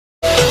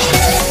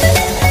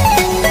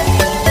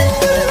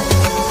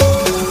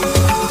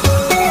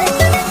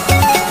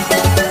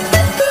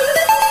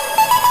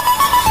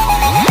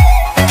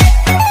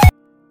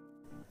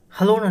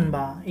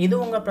இது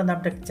உங்கள்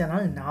Pratap tech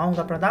channel. நான்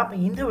உங்கள் பிரதாப்.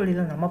 இந்த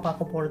வீடியோவில் நம்ம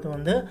பார்க்க போகிறது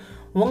வந்து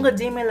உங்கள்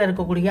ஜிமெயிலில்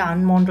இருக்கக்கூடிய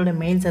அன்வான்ட்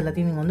மெயில்ஸ்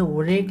எல்லாத்தையும் நீங்கள் வந்து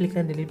ஒரே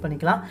கிளிக்கில் டெலீட்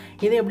பண்ணிக்கலாம்.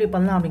 இதை எப்படி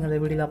பண்ணலாம் அப்படிங்கிற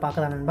வீடியோவில்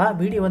பார்க்கலாம் நண்பா.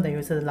 வீடியோவை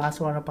தயவுசெய்து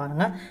லாஸ்ட் வர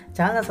பாருங்கள்.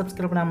 சேனலை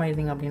சப்ஸ்கிரைப் பண்ணாமல்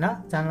இருந்தீங்க அப்படின்னா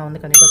சேனலை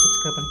வந்து கண்டிப்பாக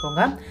சப்ஸ்கிரைப்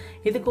பண்ணிக்கோங்க.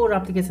 இதுக்கு ஒரு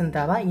அப்ளிகேஷன்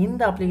தேவை.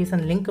 இந்த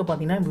அப்ளிகேஷன் லிங்க்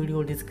பார்த்தீங்கன்னா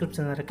வீடியோ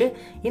டிஸ்கிரிப்ஷனில் இருக்குது.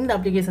 இந்த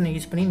அப்ளிகேஷனை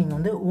யூஸ் பண்ணி நீங்கள்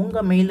வந்து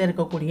உங்கள் மெயிலில்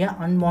இருக்கக்கூடிய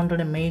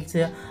அன்வான்ட்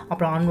மெயில்ஸு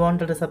அப்புறம்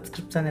அன்வான்ட்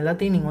சப்ஸ்கிரிப்ஷன்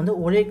எல்லாத்தையும் நீங்கள் வந்து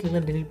ஒரே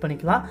கிளிக்கில் டெலீட்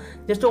பண்ணிக்கலாம்.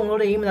 ஜஸ்ட்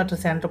உங்களோட இமெயில்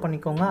அட்ரஸ் என்டர்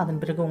பண்ணிக்கோங்க.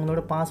 அதன் பிறகு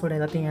உங்களோட பாஸ்வேர்டு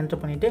எல்லாத்தையும்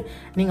என்டர் பண்ணிவிட்டு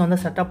நீங்கள்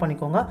வந்து செட்டப்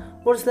பண்ணிக்கோங்க.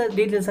 ஒரு சில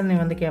டீட்டெயில்ஸை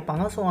நீங்கள் வந்து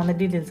கேட்பாங்க. ஸோ அந்த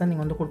டீட்டெயில்ஸை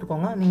நீங்கள் வந்து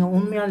கொடுத்துக்கோங்க. நீங்கள்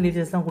உண்மையான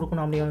டீட்டெயில்ஸ் தான்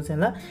கொடுக்கணும் அப்படின்னு அவசியம்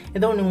இல்லை.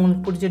 ஏதோ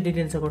உங்களுக்கு பிடிச்ச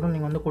டீட்டெயில்ஸை கூட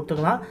நீங்கள் வந்து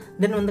கொடுத்துக்கலாம்.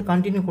 தென் வந்து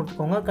கண்டினியூ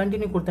கொடுத்துக்கோங்க.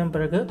 கண்டினியூ கொடுத்த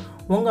பிறகு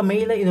உங்கள்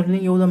மெயிலில் இதோட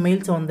எவ்வளோ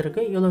மெயில்ஸ்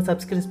வந்திருக்கு, எவ்வளோ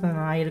சப்ஸ்கிரிப்ஷன்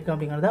ஆகிருக்கு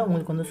அப்படிங்கிறத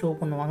உங்களுக்கு வந்து ஷோ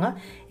பண்ணுவாங்க.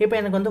 இப்போ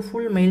எனக்கு வந்து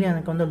ஃபுல் மெயில்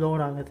எனக்கு வந்து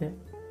லோட் ஆகுது.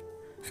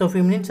 ஸோ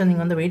 5 மினிட்ஸ்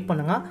நீங்கள் வந்து வெயிட்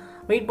பண்ணுங்கள்.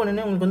 வெயிட்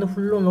பண்ணினே உங்களுக்கு வந்து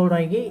ஃபுல்லும் லோட்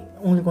ஆகி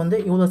உங்களுக்கு வந்து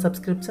எவ்வளோ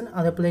சப்ஸ்கிரிப்ஷன்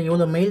அதே போல்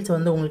எவ்வளோ மெயில்ஸ்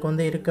வந்து உங்களுக்கு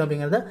வந்து இருக்குது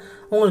அப்படிங்கிறத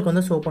உங்களுக்கு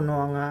வந்து ஷோ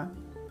பண்ணுவாங்க.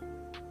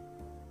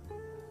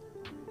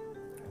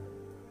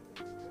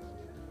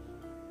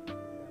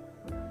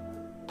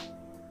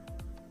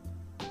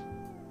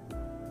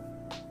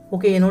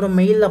 ஓகே, என்னோடய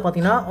மெயிலில்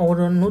பார்த்தீங்கன்னா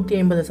ஒரு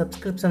 150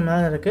 சப்ஸ்கிரிப்ஷன்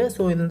மேலே இருக்குது.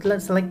 ஸோ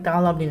இதில் செலக்ட்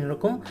ஆல் அப்படின்னு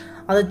இருக்கும்.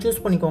 அதை சூஸ்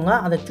பண்ணிக்கோங்க.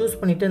 அதை சூஸ்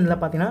பண்ணிவிட்டு இதில்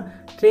பார்த்தீங்கன்னா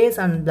ட்ரேஸ்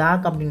அண்ட்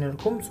பிளாக் அப்படின்னு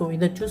இருக்கும். ஸோ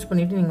இதை சூஸ்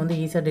பண்ணிவிட்டு நீங்கள் வந்து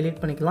ஈஸியாக டெலீட்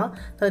பண்ணிக்கலாம்.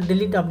 அதை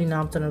டெலீட் அப்படின்னு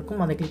ஆப்ஷன் இருக்கும்.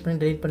 அதை கிளிக் பண்ணி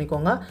டெலீட்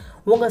பண்ணிக்கோங்க.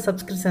 உங்கள்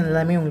சப்ஸ்கிரிப்ஷன்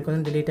எல்லாமே உங்களுக்கு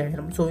வந்து டெலீட்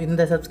ஆகிடும். ஸோ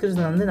இந்த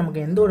சப்ஸ்கிரிப்ஷன் வந்து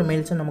நமக்கு எந்த ஒரு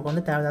மெயில்ஸும் நமக்கு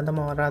வந்து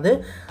தேவையில்லாமல் வராது.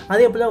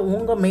 அதே போல்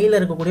உங்கள் மெயிலில்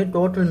இருக்கக்கூடிய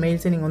டோட்டல்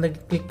மெயில்ஸை நீங்கள் வந்து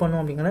கிளிக்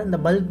பண்ணணும் அப்படிங்கிற இந்த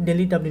பல்க்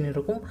டெலீட் அப்படின்னு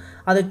இருக்கும்.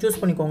 அதை சூஸ்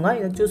பண்ணிக்கோங்க.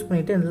 இதை சூஸ்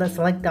பண்ணிவிட்டு இதில்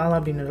செலக்ட் ஆல்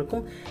அப்படின்னு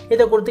இருக்கும்.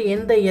 இதை கொடுத்து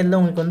எந்த இயரில்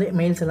உங்களுக்கு வந்து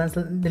மெயில்ஸ் எல்லாம்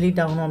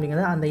டெலீட் ஆகணும்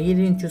அப்படிங்கிறத அந்த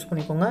இயரையும் சூஸ்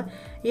பண்ணிக்கோங்க.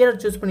 இயரை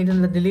சூஸ் பண்ணிவிட்டு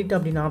இந்த டெலீட்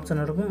அப்படின்னு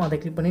ஆப்ஷன் இருக்கும். அதை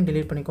கிளிக் பண்ணி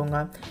டெலீட் பண்ணிக்கோங்க.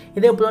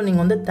 இதே போல்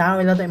நீங்கள் வந்து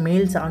தேவையில்லாத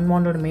மெயில்ஸ்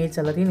அன்வான்ட்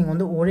மெயில்ஸ் எல்லாத்தையும் நீங்கள்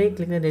வந்து ஒரே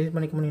கிளிக்கில் டெலீட்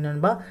பண்ணிக்க முடியும்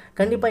நண்பா.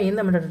 கண்டிப்பாக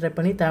இந்த மெத்தட் ட்ரை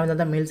பண்ணி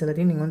தேவையில்லாத மெயில்ஸ்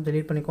எல்லாத்தையும் நீங்கள் வந்து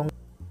டெலீட் பண்ணிக்கோங்க.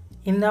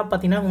 இந்த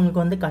பார்த்தீங்கன்னா உங்களுக்கு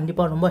வந்து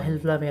கண்டிப்பாக ரொம்ப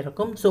ஹெல்ப்ஃபுல்லாகவே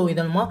இருக்கும். ஸோ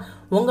இதன்மா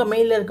உங்கள்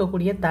மெயிலில்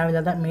இருக்கக்கூடிய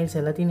தேவையில்லாத மெயில்ஸ்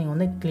எல்லாத்தையும் நீங்கள்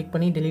வந்து கிளிக்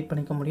பண்ணி டெலீட்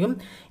பண்ணிக்க முடியும்.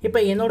 இப்போ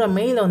என்னோடய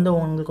மெயிலை வந்து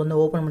உங்களுக்கு வந்து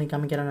ஓப்பன் பண்ணி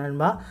காமிக்கிறேன்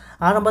நண்பா.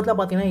 ஆரம்பத்தில்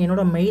பார்த்தீங்கன்னா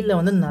என்னோடய மெயிலில்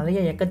வந்து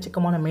நிறைய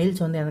எக்கச்சக்கமான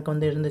மெயில்ஸ் வந்து எனக்கு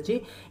வந்து இருந்துச்சு.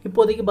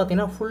 இப்போதைக்கு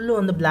பார்த்தீங்கன்னா ஃபுல்லு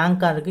வந்து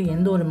பிளாங்காக இருக்குது.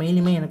 எந்த ஒரு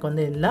மெயிலுமே எனக்கு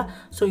வந்து இல்லை.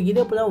 ஸோ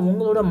இதே போல்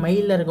உங்களோட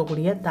மெயிலில்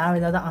இருக்கக்கூடிய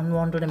தேவையில்லாத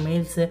அன்வான்ட்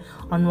மெயில்ஸு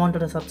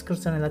அன்வான்ட்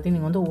சப்ஸ்கிரிப்ஷன் எல்லாத்தையும்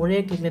நீங்கள் வந்து ஒரே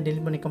கிளிக்கில்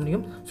டெலீட் பண்ணிக்க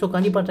முடியும். ஸோ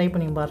கண்டிப்பாக ட்ரை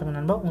பண்ணி பாருங்கள்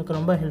நண்பா. உங்களுக்கு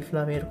ரொம்ப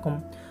ஹெல்ப்ஃபுல்லாகவே இருக்கும்.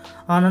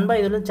 நண்பா,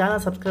 இதில்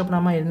சேனல் சப்ஸ்கிரைப்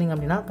பண்ணாமல் இருந்தீங்க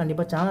அப்படின்னா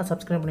கண்டிப்பாக சேனல்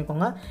சப்ஸ்கிரைப்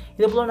பண்ணிக்கோங்க.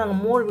 இதே போல்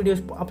நாங்கள் மோர்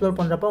வீடியோஸ் அப்லோட்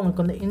பண்ணுறப்போ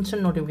உங்களுக்கு வந்து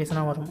இன்ஸ்டன்ட்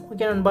நோட்டிஃபிகேஷனாக வரும்.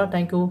 ஓகே நண்பா,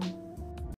 தேங்க்யூ.